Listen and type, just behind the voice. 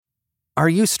Are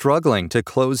you struggling to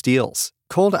close deals?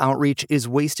 Cold outreach is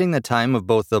wasting the time of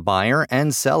both the buyer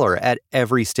and seller at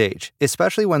every stage,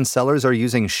 especially when sellers are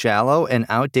using shallow and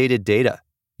outdated data.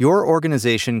 Your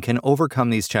organization can overcome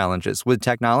these challenges with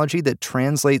technology that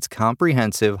translates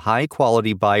comprehensive,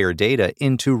 high-quality buyer data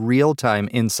into real-time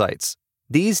insights.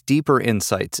 These deeper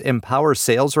insights empower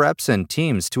sales reps and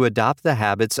teams to adopt the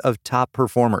habits of top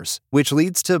performers, which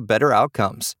leads to better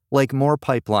outcomes, like more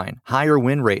pipeline, higher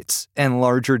win rates, and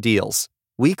larger deals.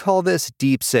 We call this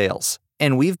deep sales,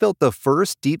 and we've built the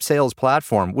first deep sales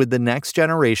platform with the next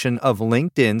generation of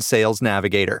LinkedIn Sales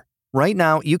Navigator. Right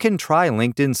now, you can try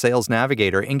LinkedIn Sales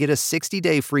Navigator and get a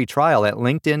 60-day free trial at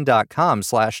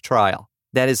linkedin.com/trial.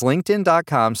 That is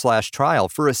linkedin.com/trial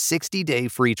for a 60-day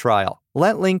free trial.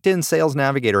 Let LinkedIn Sales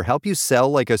Navigator help you sell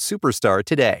like a superstar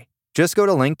today. Just go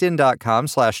to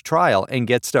linkedin.com/trial and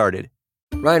get started.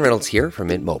 Ryan Reynolds here from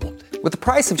Mint Mobile. With the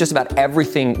price of just about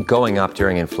everything going up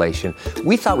during inflation,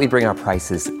 we thought we'd bring our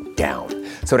prices down.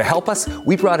 So to help us,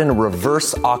 we brought in a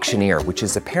reverse auctioneer, which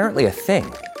is apparently a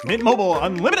thing. Mint Mobile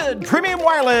Unlimited Premium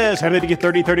Wireless. How to get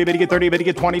 30, 30, bit to get 30, bit to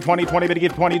get 20, 20, 20, bit to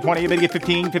get 20, 20, bit to get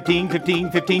 15, 15,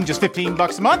 15, 15, just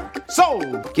 $15 a month?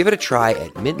 Sold! Give it a try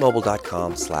at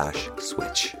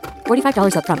mintmobile.com/switch.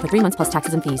 $45 up front for 3 months plus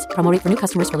taxes and fees. Promo rate for new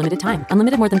customers for limited time.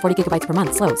 Unlimited more than 40 gigabytes per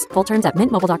month. Slows full terms at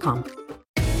mintmobile.com.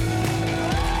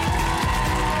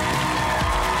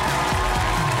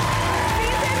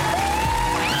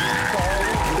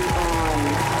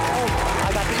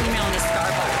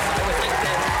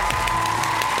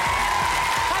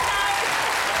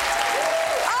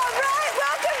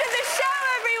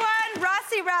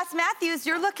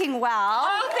 You're looking well.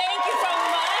 Oh, thank you so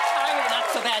much. How are you? Not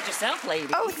so bad yourself,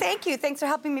 lady. Oh, thank you. Thanks for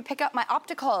helping me pick up my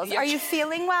opticals. Are you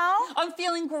feeling well? I'm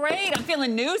feeling great. I'm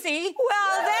feeling newsy.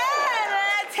 Well, then,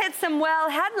 let's hit some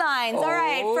headlines. All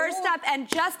right, first up, and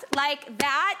just like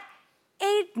that,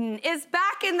 Aiden is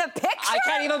back in the picture. I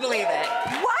can't even believe it.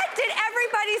 What? Did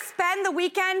everybody spend the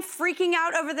weekend freaking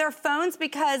out over their phones?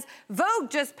 Because Vogue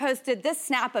just posted this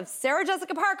snap of Sarah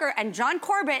Jessica Parker and John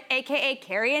Corbett, a.k.a.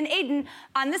 Carrie and Aiden,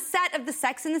 on the set of the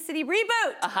Sex and the City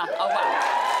reboot. Oh, wow.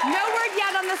 No word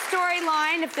yet on the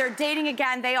storyline. If they're dating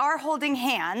again, they are holding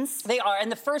hands. They are.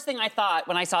 And the first thing I thought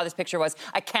when I saw this picture was,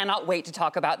 I cannot wait to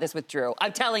talk about this with Drew.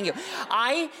 I'm telling you,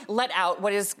 I let out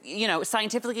what is,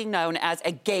 scientifically known as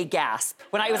a gay gasp.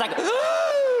 When I was like,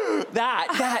 that.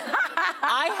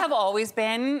 I have always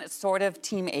been sort of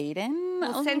Team Aiden.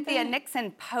 Well, Cynthia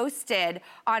Nixon posted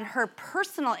on her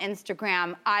personal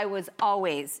Instagram, I was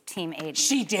always Team Aiden.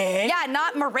 She did? Yeah,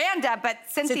 not Miranda, but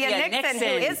Cynthia Nixon, who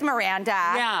is Miranda.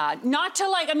 Yeah, not to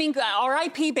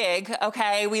R.I.P. Big,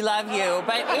 okay, we love you,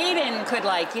 but Aiden could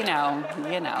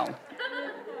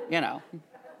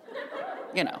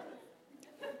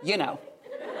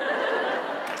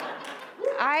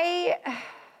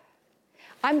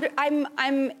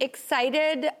I'm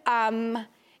excited.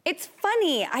 It's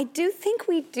funny. I do think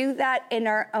we do that in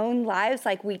our own lives.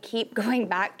 Like, we keep going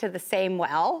back to the same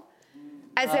well,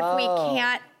 as if we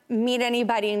can't meet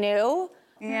anybody new.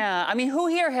 Yeah, I mean, who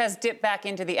here has dipped back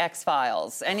into the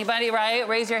X-Files? Anybody, right?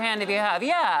 Raise your hand if you have.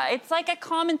 Yeah, it's like a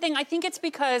common thing. I think it's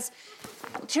because,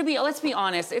 let's be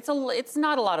honest, it's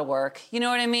not a lot of work. You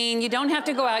know what I mean? You don't have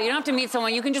to go out. You don't have to meet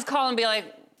someone. You can just call and be like,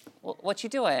 what you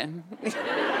doing?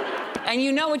 And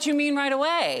you know what you mean right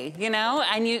away,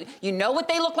 And you know what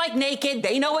they look like naked.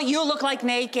 They know what you look like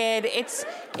naked. It's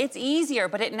easier,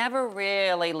 but it never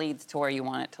really leads to where you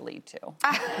want it to lead to. All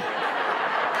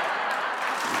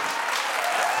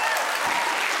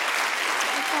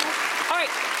right.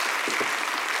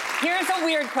 Here's a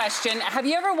weird question. Have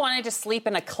you ever wanted to sleep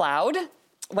in a cloud?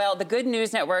 Well, the Good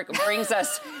News Network brings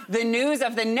us the news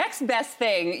of the next best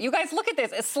thing. You guys, look at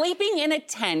this. Sleeping in a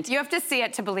tent. You have to see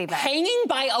it to believe it. Hanging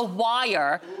by a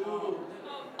wire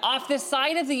off the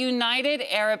side of the United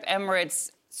Arab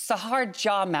Emirates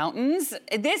Sharjah Mountains.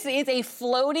 This is a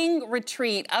floating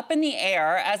retreat up in the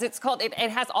air, as it's called. It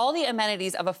has all the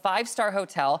amenities of a 5-star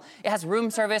hotel. It has room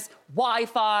service,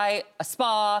 Wi-Fi, a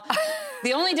spa.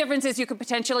 The only difference is you could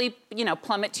potentially,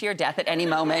 plummet to your death at any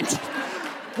moment.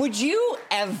 Would you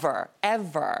ever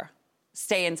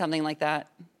stay in something like that?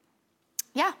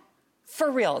 Yeah. For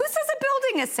real? Who says a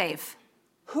building is safe?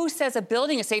 Who says a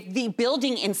building is safe? The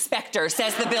building inspector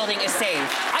says the building is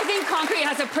safe. I think Concrete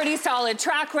has a pretty solid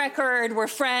track record. We're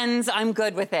friends. I'm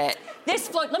good with it.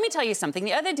 Let me tell you something.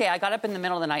 The other day, I got up in the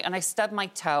middle of the night and I stubbed my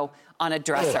toe on a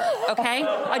dresser, okay?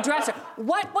 A dresser.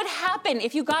 What would happen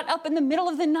if you got up in the middle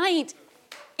of the night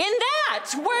in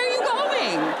that? Where are you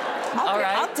going? All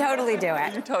right? I'll totally do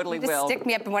it. You totally just will. Stick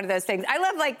me up in one of those things. I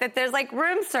love like that there's like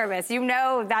room service. You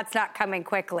know that's not coming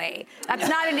quickly. That's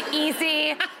not an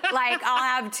easy, like I'll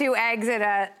have 2 eggs and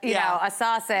a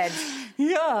sausage.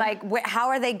 Yeah. Like how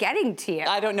are they getting to you?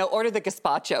 I don't know. Order the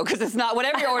gazpacho, because it's not,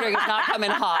 whatever you're ordering is not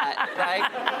coming hot, right?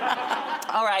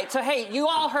 All right, so hey, you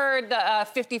all heard the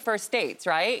 50 First Dates,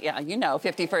 right? Yeah, you know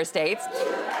 50 First Dates.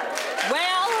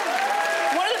 Well,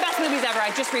 one of the best movies ever.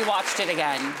 I just rewatched it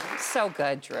again. So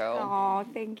good, Drew. Oh,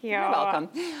 thank you. You're welcome.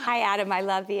 Hi, Adam. I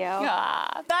love you.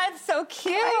 Ah, that's so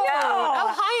cute. I know.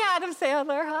 Oh, hi, Adam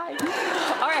Sandler. Hi.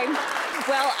 All right.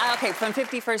 Well, okay, from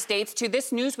 50 First Dates to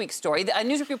this Newsweek story.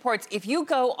 Newsweek reports if you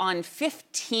go on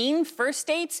 15 first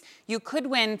dates, you could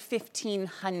win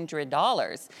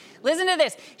 $1,500. Listen to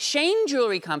this. Shane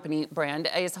Jewelry Company brand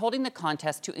is holding the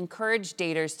contest to encourage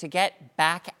daters to get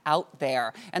back out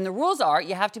there. And the rules are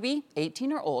you have to be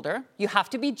 18 or older, you have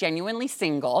to be genuinely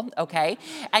single, okay?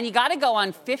 And you gotta go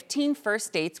on 15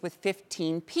 first dates with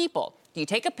 15 people. You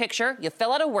take a picture, you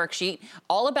fill out a worksheet,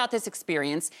 all about this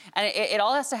experience, and it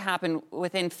all has to happen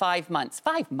within 5 months.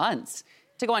 5 months?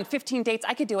 To go on 15 dates,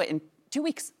 I could do it in 2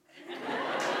 weeks.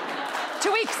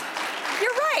 2 weeks. You're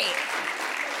right.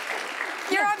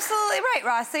 You're absolutely right,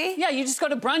 Rossi. Yeah, you just go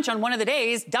to brunch on one of the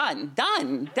days, done.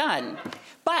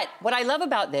 But what I love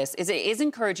about this is it is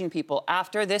encouraging people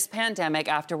after this pandemic,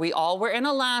 after we all were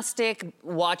inelastic,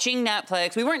 watching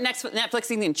Netflix. We weren't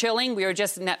Netflixing and chilling, we were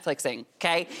just Netflixing,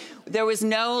 okay? There was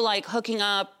no, like, hooking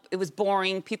up. It was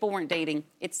boring. People weren't dating.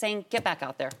 It's saying, get back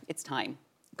out there. It's time.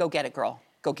 Go get it, girl.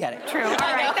 Go get it. True. All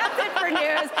right, that's it for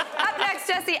news. Up next,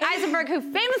 Jesse Eisenberg, who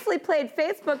famously played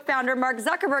Facebook founder Mark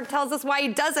Zuckerberg, tells us why he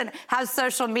doesn't have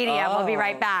social media. We'll be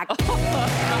right back.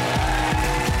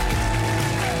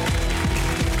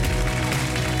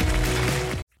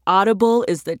 Audible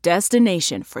is the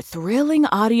destination for thrilling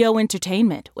audio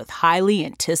entertainment with highly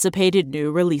anticipated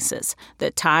new releases.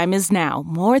 The time is now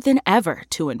more than ever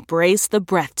to embrace the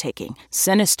breathtaking,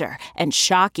 sinister, and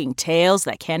shocking tales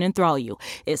that can enthrall you,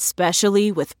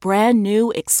 especially with brand new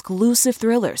exclusive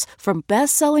thrillers from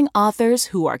best-selling authors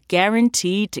who are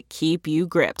guaranteed to keep you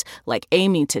gripped, like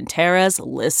Amy Tintera's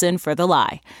Listen for the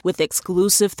Lie. With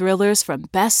exclusive thrillers from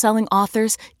best-selling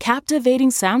authors, captivating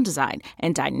sound design,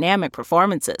 and dynamic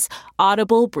performances,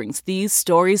 Audible brings these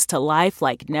stories to life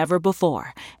like never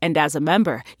before. And as a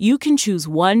member, you can choose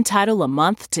one title a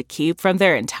month to keep from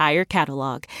their entire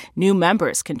catalog. New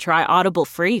members can try Audible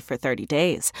free for 30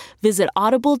 days. Visit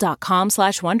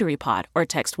audible.com/WonderyPod or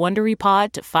text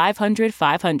WonderyPod to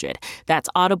 500-500. That's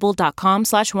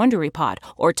audible.com/WonderyPod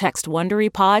or text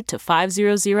WonderyPod to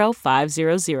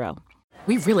 500-500.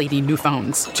 We really need new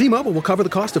phones. T-Mobile will cover the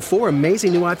cost of 4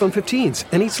 amazing new iPhone 15s,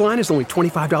 and each line is only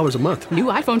 $25 a month. New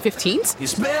iPhone 15s?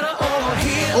 It's better over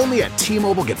here. Only at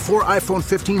T-Mobile, get 4 iPhone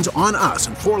 15s on us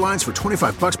and 4 lines for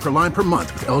 $25 per line per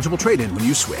month with eligible trade-in when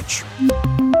you switch.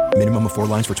 Minimum of 4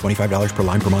 lines for $25 per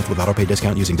line per month with autopay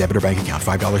discount using debit or bank account.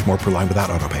 $5 more per line without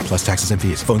autopay, plus taxes and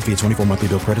fees. Phone fee at 24 monthly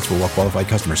bill credits for well-qualified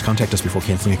customers. Contact us before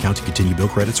canceling account to continue bill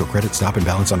credits or credit stop and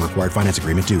balance on required finance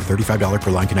agreement due. $35 per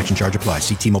line connection charge applies.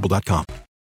 See T-Mobile.com.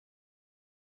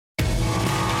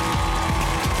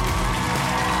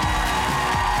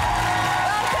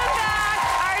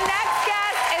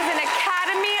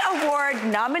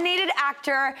 Nominated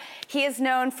actor. He is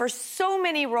known for so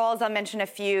many roles. I'll mention a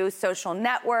few: Social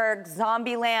Network,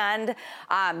 Zombieland,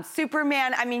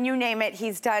 Superman. I mean, you name it.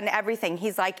 He's done everything.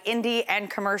 He's like indie and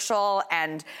commercial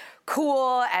and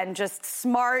cool and just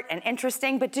smart and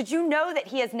interesting. But did you know that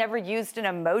he has never used an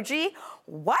emoji?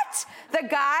 What? The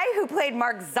guy who played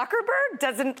Mark Zuckerberg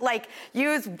doesn't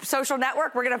use Social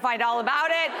Network? We're gonna find all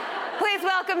about it. Please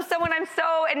welcome someone I'm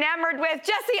so enamored with,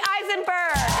 Jesse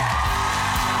Eisenberg.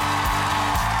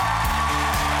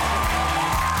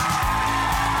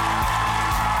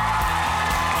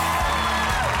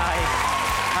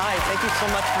 Hi, thank you so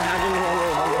much for having me on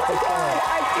your wonderful show.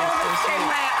 I feel the same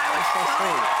way. I was so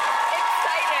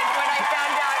excited when I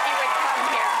found out you would come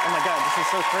here. Oh my God, this is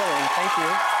so thrilling. Thank you.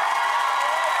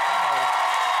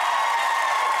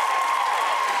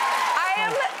 I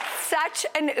am such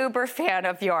an Uber fan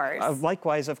of yours.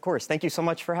 Likewise, of course. Thank you so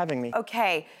much for having me.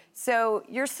 Okay, so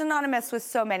you're synonymous with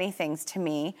so many things to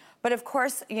me, but of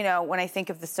course, you know, when I think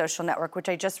of The Social Network, which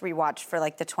I just rewatched for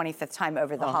the 25th time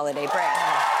over the holiday break.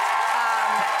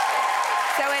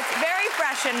 So it's very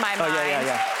fresh in my mind.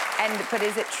 Yeah. But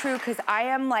is it true? Because I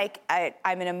am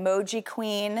I'm an emoji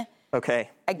queen. Okay.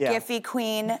 A Giphy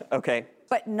queen. Okay.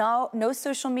 But no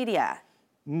social media.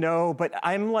 No, but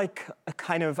I'm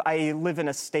I live in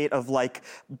a state of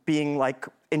being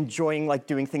enjoying like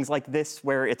doing things like this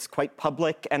where it's quite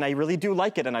public, and I really do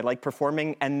like it, and I like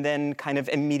performing, and then kind of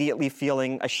immediately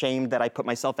feeling ashamed that I put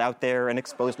myself out there and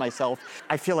exposed myself.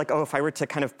 I feel like, if I were to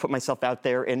kind of put myself out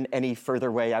there in any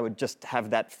further way, I would just have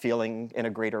that feeling in a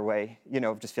greater way,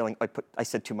 just feeling I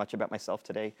said too much about myself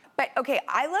today. But okay,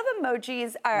 I love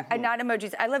emojis, not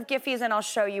emojis, I love Giphies, and I'll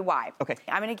show you why. Okay.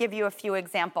 I'm gonna give you a few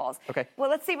examples. Okay. Well,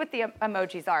 let's see what the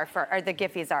emojis are or the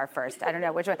Giphies are first. I don't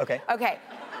know which one. Okay. Okay.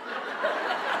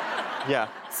 Yeah.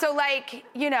 So like,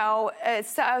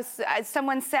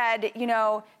 someone said,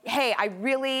 hey, I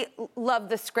really love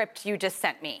the script you just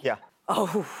sent me. Yeah.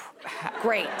 Oh,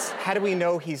 great. How do we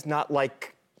know he's not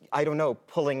like, I don't know,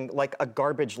 pulling like a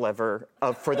garbage lever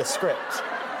for the script?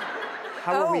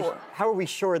 How are we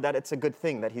sure that it's a good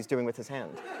thing that he's doing with his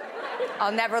hand?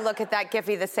 I'll never look at that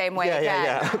Giphy the same way again.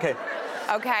 Yeah, okay.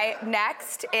 Okay,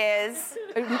 next is,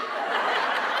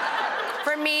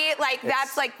 for me,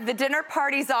 that's like the dinner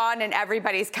party's on and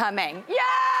everybody's coming. Yes!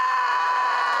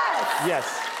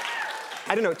 Yes.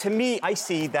 I don't know, to me, I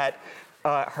see that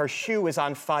her shoe is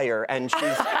on fire and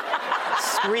she's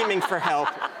screaming for help,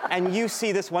 and you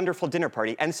see this wonderful dinner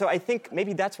party. And so I think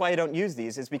maybe that's why I don't use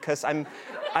these, is because I'm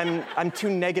too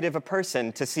negative a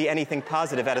person to see anything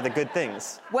positive out of the good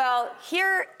things. Well,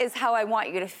 here is how I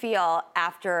want you to feel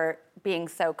after being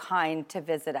so kind to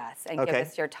visit us and give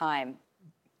us your time.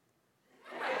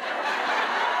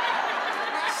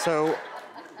 So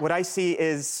what I see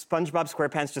is SpongeBob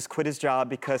SquarePants just quit his job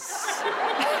because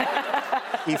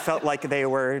he felt like they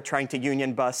were trying to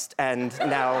union bust, and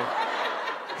now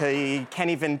he can't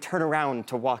even turn around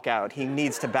to walk out. He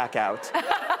needs to back out.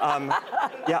 I'm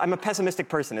a pessimistic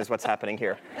person is what's happening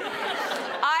here.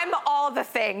 I'm all the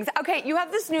things. Okay, you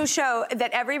have this new show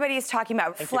that everybody's talking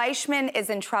about. Fleischman is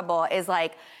in Trouble is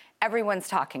like, everyone's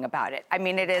talking about it. I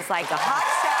mean, it is like a hot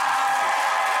show.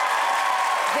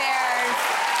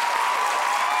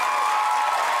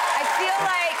 I feel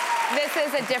like this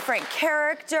is a different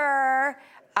character.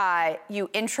 You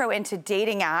intro into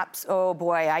dating apps. Oh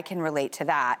boy, I can relate to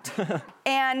that.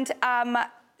 And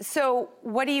so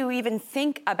what do you even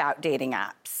think about dating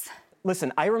apps?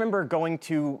 Listen, I remember going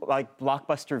to like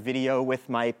Blockbuster Video with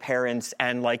my parents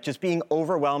and like just being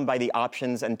overwhelmed by the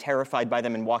options and terrified by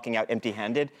them and walking out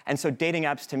empty-handed. And so dating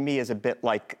apps to me is a bit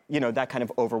like, that kind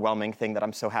of overwhelming thing that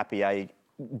I'm so happy I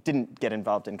didn't get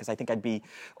involved in, because I think I'd be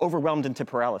overwhelmed into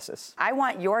paralysis. I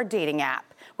want your dating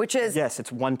app, which is... Yes,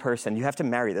 it's one person. You have to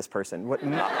marry this person.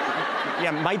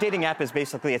 My dating app is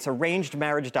basically, it's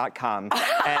arrangedmarriage.com.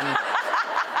 And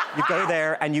you go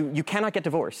there and you cannot get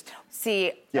divorced.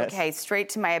 See, yes. Okay, straight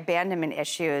to my abandonment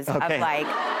issues of like,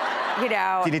 Do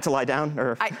you need to lie down,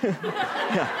 or?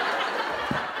 Yeah.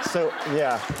 So,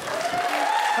 yeah.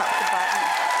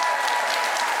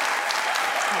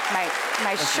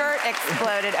 My shirt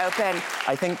exploded open.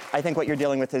 I think what you're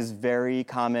dealing with is very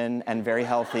common and very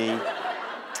healthy.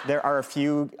 There are a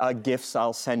few gifts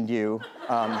I'll send you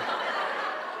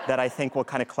that I think will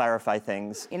kind of clarify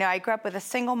things. I grew up with a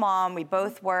single mom. We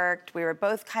both worked. We were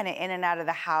both kind of in and out of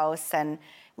the house, and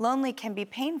lonely can be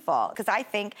painful because I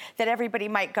think that everybody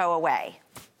might go away.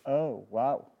 Oh,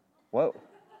 wow. Whoa.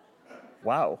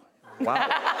 Wow.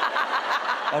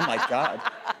 Oh, my God.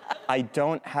 I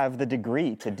don't have the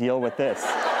degree to deal with this.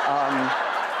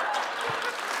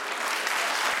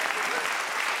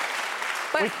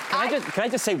 Wait, can I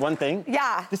just say one thing?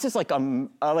 Yeah. This is like an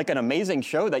amazing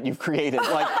show that you've created.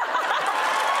 Like,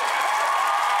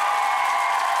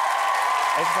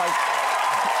 it's like...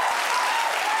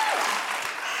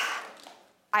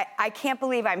 I can't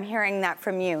believe I'm hearing that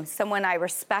from you, someone I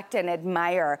respect and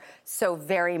admire so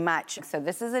very much. So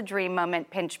this is a dream moment,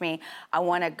 pinch me. I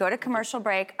want to go to commercial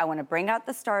break. I want to bring out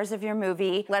the stars of your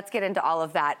movie. Let's get into all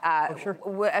of that. Sure.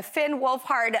 Finn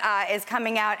Wolfhard is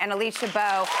coming out, and Alicia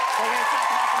Bowe. We're going to talk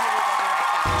about the movie. We'll be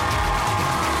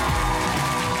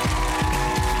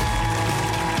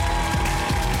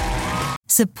right back.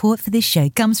 Support for this show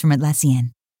comes from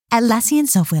Atlassian. Atlassian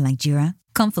software like Jira,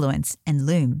 Confluence, and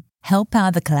Loom help power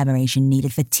the collaboration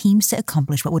needed for teams to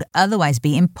accomplish what would otherwise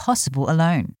be impossible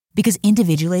alone. Because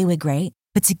individually we're great,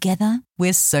 but together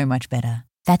we're so much better.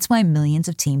 That's why millions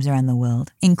of teams around the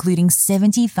world, including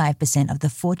 75% of the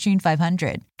Fortune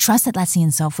 500, trust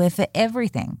Atlassian software for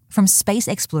everything from space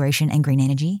exploration and green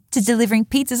energy to delivering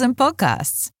pizzas and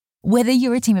podcasts. Whether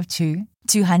you're a team of 2,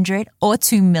 200, or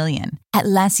 2 million,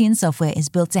 Atlassian software is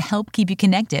built to help keep you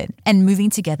connected and moving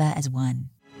together as one.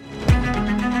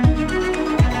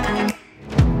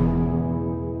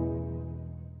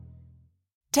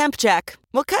 Temp check.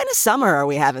 What kind of summer are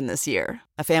we having this year?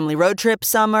 A family road trip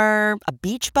summer? A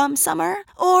beach bum summer?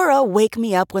 Or a wake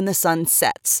me up when the sun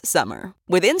sets summer?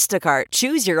 With Instacart,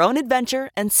 choose your own adventure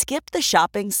and skip the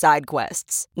shopping side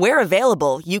quests. Where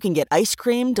available, you can get ice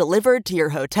cream delivered to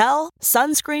your hotel,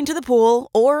 sunscreen to the pool,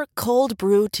 or cold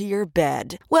brew to your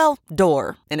bed. Well,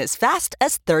 door, in as fast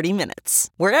as 30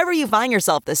 minutes. Wherever you find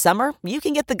yourself this summer, you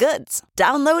can get the goods.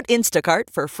 Download Instacart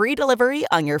for free delivery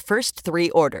on your first 3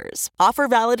 orders. Offer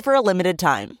valid for a limited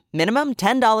time. Minimum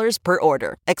 $10 per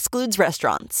order. Excludes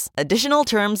restaurants. Additional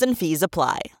terms and fees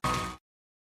apply.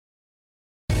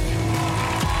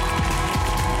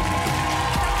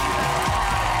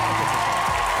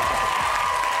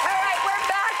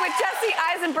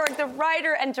 The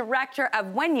writer and director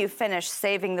of When You Finish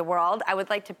Saving the World. I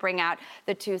would like to bring out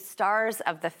the 2 stars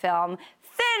of the film,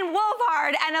 Finn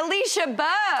Wolfhard and Alicia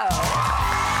Bowe.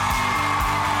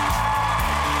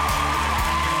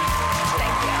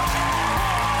 Thank you.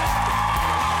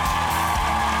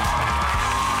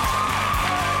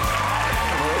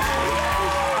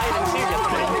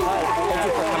 Thank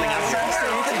you for coming out.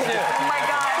 Oh my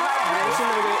God.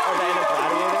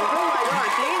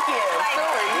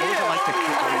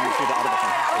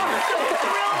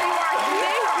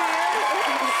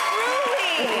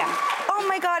 Oh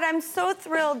my God, I'm so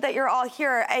thrilled that you're all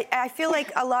here. I feel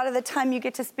like a lot of the time you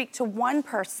get to speak to one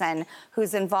person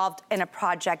who's involved in a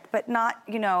project, but not,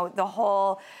 the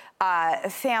whole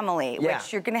family,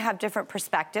 which you're going to have different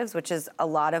perspectives, which is a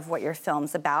lot of what your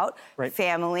film's about,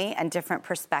 family and different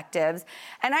perspectives.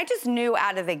 And I just knew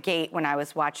out of the gate when I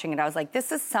was watching it, I was like,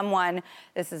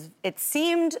 it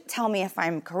seemed, tell me if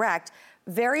I'm correct,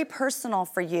 very personal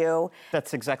for you.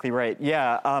 That's exactly right.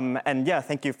 Yeah,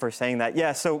 thank you for saying that.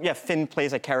 Yeah, so Finn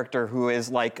plays a character who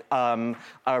is like a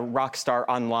rock star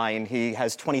online. He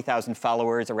has 20,000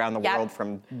 followers around the world,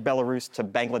 from Belarus to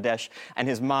Bangladesh, and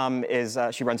his mom is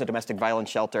she runs a domestic violence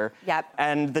shelter. Yep.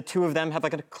 And the 2 of them have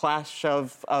like a clash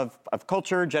of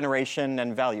culture, generation,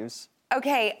 and values.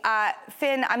 Okay,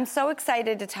 Finn, I'm so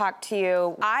excited to talk to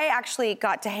you. I actually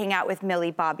got to hang out with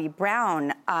Millie Bobby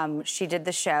Brown. She did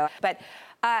the show. But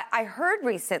I heard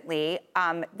recently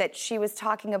that she was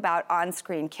talking about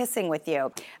on-screen kissing with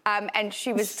you. And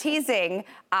she was teasing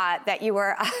that you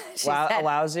were...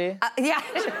 lousy? Yeah.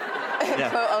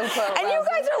 Quote, unquote, and you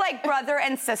guys are like brother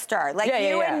and sister. Like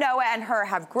you and Noah and her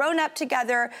have grown up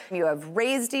together. You have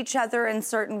raised each other in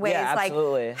certain ways. Yeah,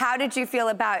 absolutely. Like, how did you feel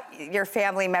about your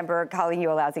family member calling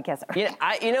you a lousy kisser?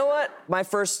 You know what? My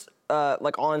first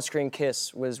on-screen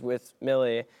kiss was with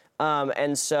Millie.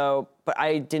 But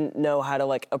I didn't know how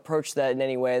to approach that in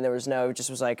any way, and it just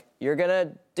was like, you're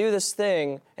gonna do this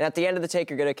thing, and at the end of the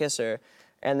take, you're gonna kiss her.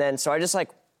 And then, so I just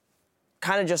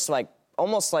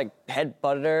almost head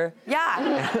butted her. Yeah.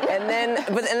 And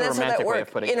that's how that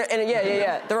worked.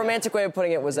 The romantic way of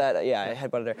putting it was that, I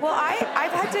head butted her. Well,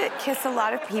 I've had to kiss a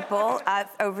lot of people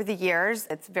over the years.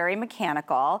 It's very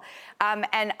mechanical.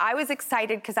 And I was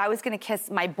excited because I was going to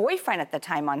kiss my boyfriend at the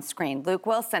time on screen, Luke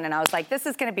Wilson, and I was like, this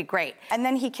is going to be great. And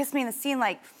then he kissed me in the scene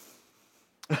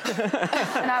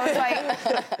and I was like,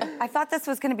 I thought this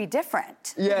was going to be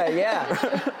different. Yeah.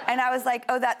 And I was like,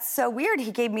 oh, that's so weird.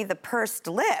 He gave me the pursed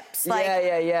lips.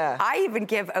 Yeah. I even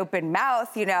give open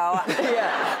mouth,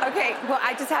 Yeah. Okay, well,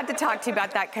 I just had to talk to you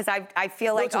about that because I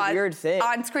feel like it's a weird thing.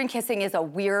 On-screen kissing is a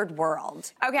weird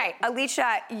world. Okay,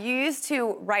 Alicia, you used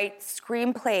to write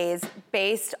screenplays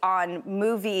based on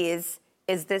movies.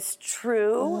 Is this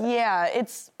true? Yeah,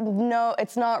 it's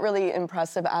not really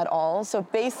impressive at all. So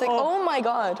oh my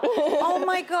God. Oh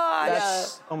my God.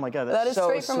 Oh my God, That is so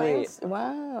straight from sweet.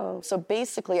 Wow. So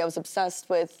basically, I was obsessed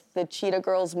with the Cheetah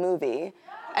Girls movie.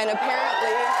 And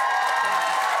apparently,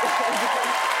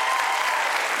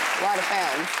 a lot of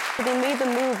fans. They made the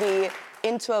movie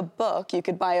into a book you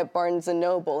could buy at Barnes &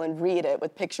 Noble and read it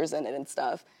with pictures in it and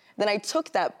stuff. Then I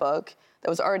took that book that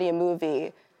was already a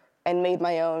movie and made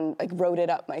my own, wrote it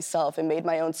up myself and made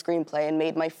my own screenplay and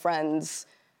made my friends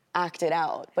act it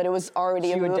out. But it was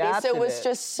already a movie, so it was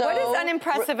just so... What is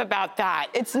unimpressive about that?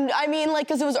 Because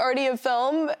it was already a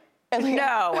film. And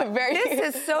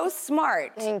this is so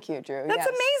smart. Thank you, Drew. That's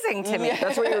amazing to me. Yeah.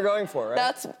 That's what you were going for, right?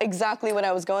 That's exactly what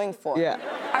I was going for. Yeah.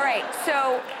 All right,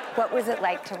 so what was it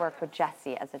like to work with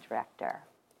Jesse as a director?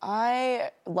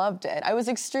 I loved it. I was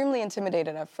extremely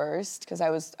intimidated at first because I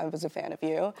was a fan of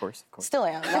you. Of course. Still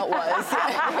am, not was.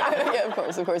 Yeah, of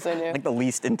course I knew. Like the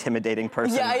least intimidating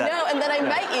person. Yeah, I know, and then I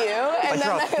met you. And I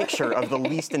draw a picture of the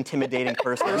least intimidating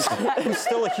person who's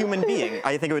still a human being.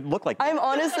 I think it would look like... I'm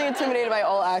honestly intimidated by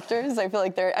all actors. I feel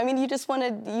like you just want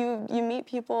to, you meet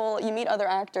people, you meet other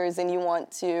actors and you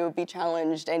want to be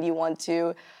challenged and you want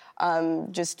to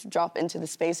just drop into the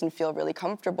space and feel really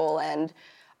comfortable. And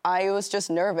I was just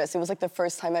nervous. It was like the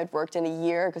first time I'd worked in a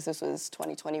year, because this was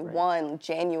 2021,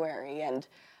 January, and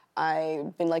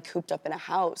I'd been like cooped up in a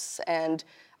house, and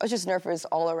I was just nervous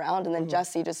all around. And then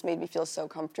Jesse just made me feel so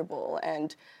comfortable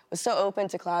and was so open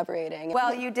to collaborating.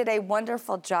 Well, you did a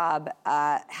wonderful job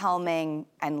helming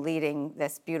and leading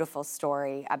this beautiful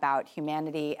story about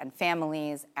humanity and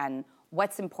families and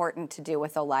what's important to do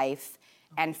with a life,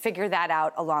 and figure that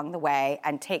out along the way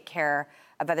and take care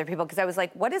of other people. Because I was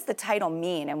like, what does the title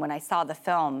mean? And when I saw the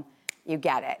film, you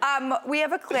get it. We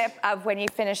have a clip of when you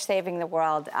finish saving the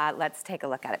world. Let's take a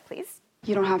look at it, please.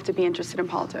 You don't have to be interested in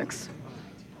politics.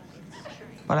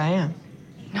 But I am.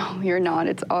 No, you're not.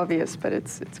 It's obvious, but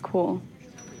it's cool.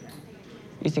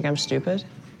 You think I'm stupid?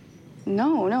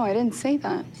 No, I didn't say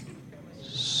that.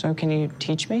 So can you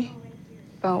teach me?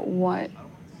 About what?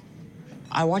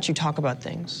 I watch you talk about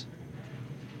things.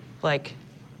 Like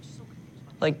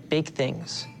big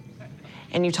things.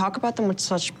 And you talk about them with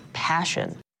such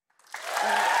passion. Yeah,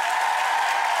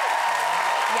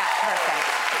 perfect.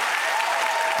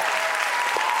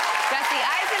 Jesse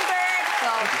Eisenberg,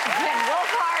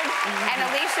 Wolfhard, and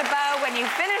Alicia Bowe, When You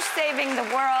Finish Saving the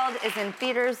World, is in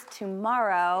theaters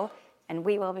tomorrow, and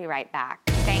we will be right back.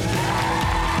 Thank you.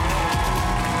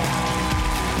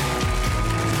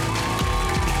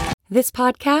 This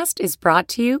podcast is brought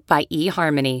to you by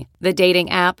eHarmony, the dating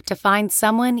app to find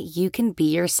someone you can be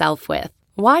yourself with.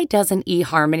 Why doesn't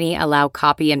eHarmony allow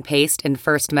copy and paste in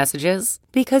first messages?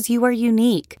 Because you are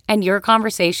unique, and your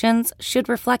conversations should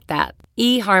reflect that.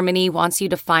 eHarmony wants you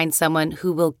to find someone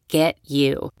who will get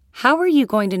you. How are you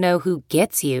going to know who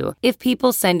gets you if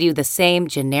people send you the same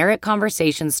generic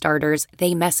conversation starters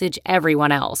they message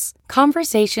everyone else?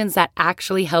 Conversations that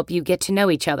actually help you get to know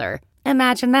each other.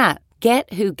 Imagine that.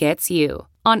 Get who gets you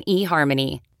on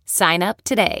eHarmony. Sign up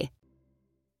today.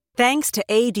 Thanks to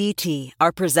ADT,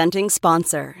 our presenting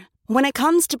sponsor. When it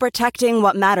comes to protecting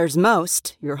what matters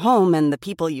most, your home and the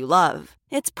people you love,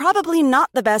 it's probably not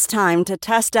the best time to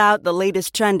test out the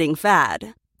latest trending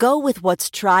fad. Go with what's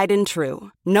tried and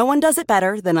true. No one does it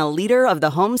better than a leader of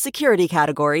the home security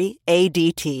category,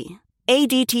 ADT.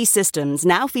 ADT systems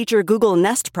now feature Google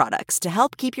Nest products to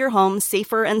help keep your home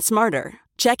safer and smarter.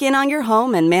 Check in on your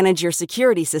home and manage your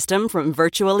security system from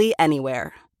virtually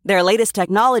anywhere. Their latest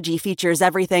technology features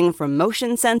everything from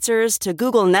motion sensors to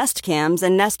Google Nest cams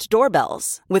and Nest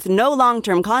doorbells, with no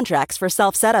long-term contracts for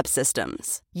self-setup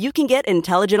systems. You can get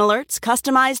intelligent alerts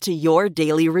customized to your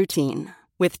daily routine.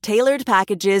 With tailored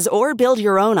packages or build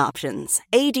your own options,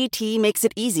 ADT makes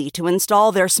it easy to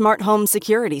install their smart home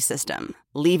security system.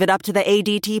 Leave it up to the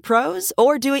ADT pros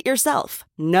or do it yourself.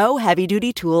 No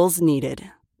heavy-duty tools needed.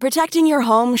 Protecting your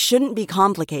home shouldn't be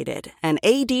complicated, and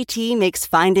ADT makes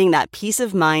finding that peace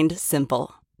of mind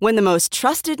simple. When the most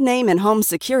trusted name in home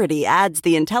security adds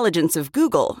the intelligence of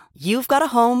Google, you've got a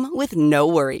home with no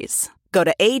worries. Go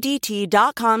to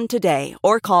ADT.com today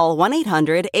or call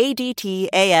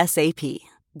 1-800-ADT-ASAP.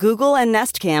 Google and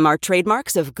Nest Cam are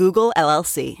trademarks of Google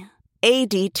LLC.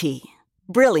 ADT.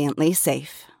 Brilliantly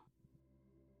safe.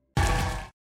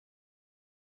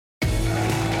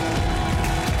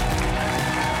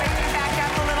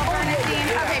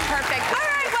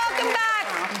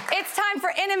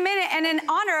 In a minute, and in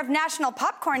honor of National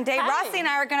Popcorn Day, Rossi and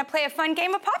I are going to play a fun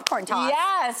game of popcorn toss.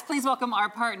 Yes, please welcome our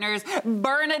partners,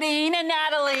 Bernadine and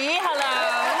Natalie. Hello.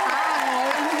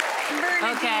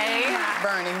 Hi. Okay.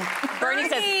 Bernie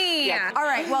says, yeah. All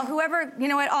right, well, whoever, you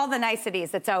know what, all the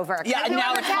niceties, it's over. Yeah,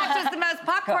 now whoever catches the most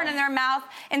popcorn in their mouth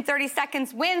in 30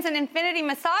 seconds wins an infinity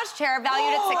massage chair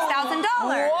valued at $6,000.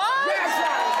 What?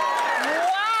 Yes. Wow.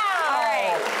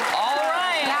 All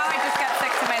right. Now I just got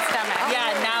sick to my stomach.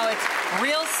 Yeah, now it's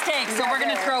real stakes. So we're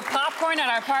going to throw popcorn at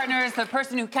our partners. The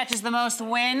person who catches the most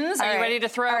wins. Are you ready to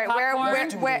throw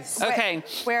popcorn? Okay.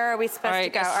 Where are we supposed to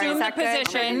go? Assume the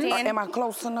position. Am I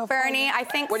close enough? Bernie, I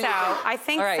think so. I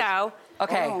think so.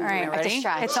 Okay. All right. Ready?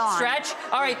 It's on. Stretch.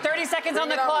 All right, 30 seconds on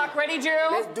the clock. Ready,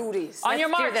 Drew? Let's do this. On your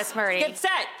mark. Let's do this, Murray. Get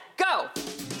set. Go.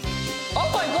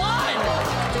 Oh, I won.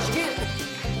 2.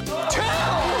 5.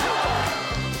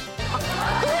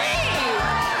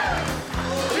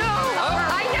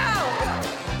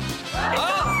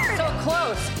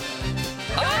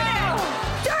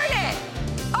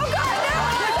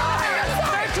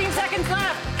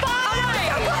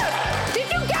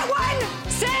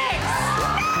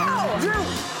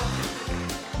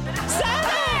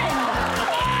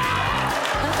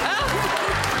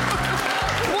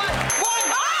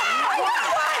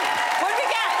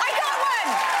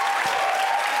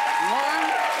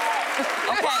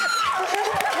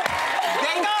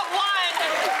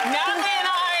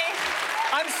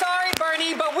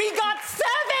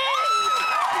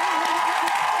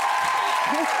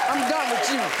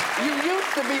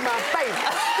 to be my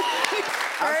favorite.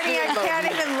 Bernie, I can't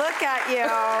even look at you.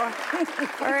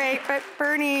 All right, but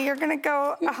Bernie, you're gonna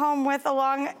go home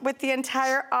along with the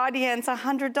entire audience, a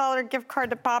 $100 gift card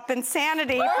to Pop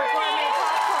Insanity for gourmet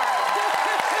popcorn.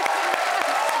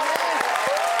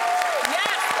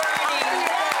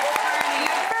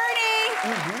 Bernie,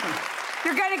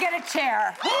 you're gonna get a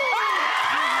chair.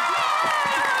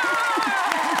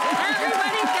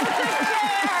 Everybody gets a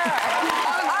chair.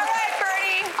 All right,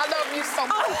 Bernie. I love you so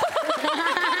much.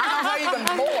 Even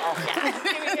more.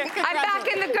 I'm back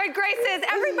in the good graces.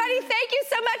 Everybody, thank you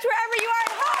so much wherever you are,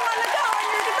 at home, on the go, on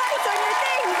your device, on your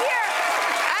thing, here,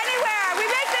 anywhere. We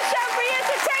make the show for you,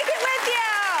 so take it with you.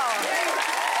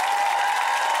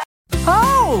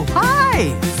 Oh,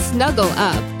 hi. Snuggle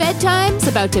up. Bedtime's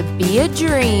about to be a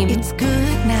dream. It's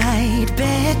good night,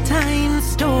 bedtime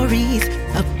stories,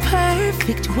 a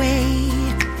perfect way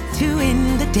to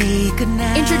end the day. Good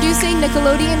night. Introducing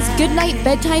Nickelodeon's Goodnight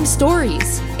Bedtime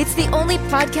Stories. It's the only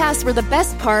podcast where the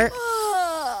best part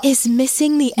is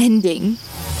missing the ending.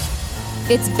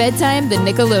 It's bedtime the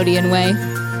Nickelodeon way.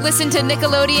 Listen to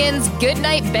Nickelodeon's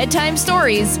Goodnight Bedtime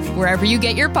Stories wherever you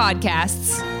get your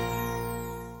podcasts.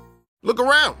 Look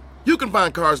around. You can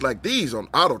find cars like these on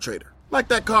AutoTrader, like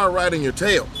that car riding your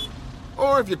tail.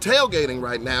 Or if you're tailgating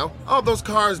right now, all those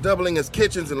cars doubling as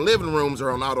kitchens and living rooms are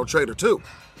on AutoTrader too.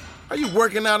 Are you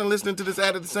working out and listening to this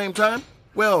ad at the same time?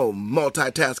 Well,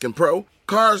 multitasking pro,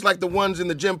 cars like the ones in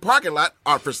the gym parking lot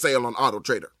are for sale on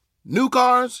AutoTrader. New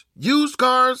cars, used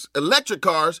cars, electric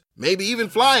cars, maybe even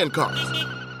flying cars.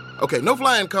 Okay, no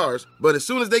flying cars, but as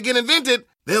soon as they get invented,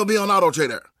 they'll be on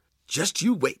AutoTrader. Just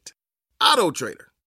you wait. AutoTrader.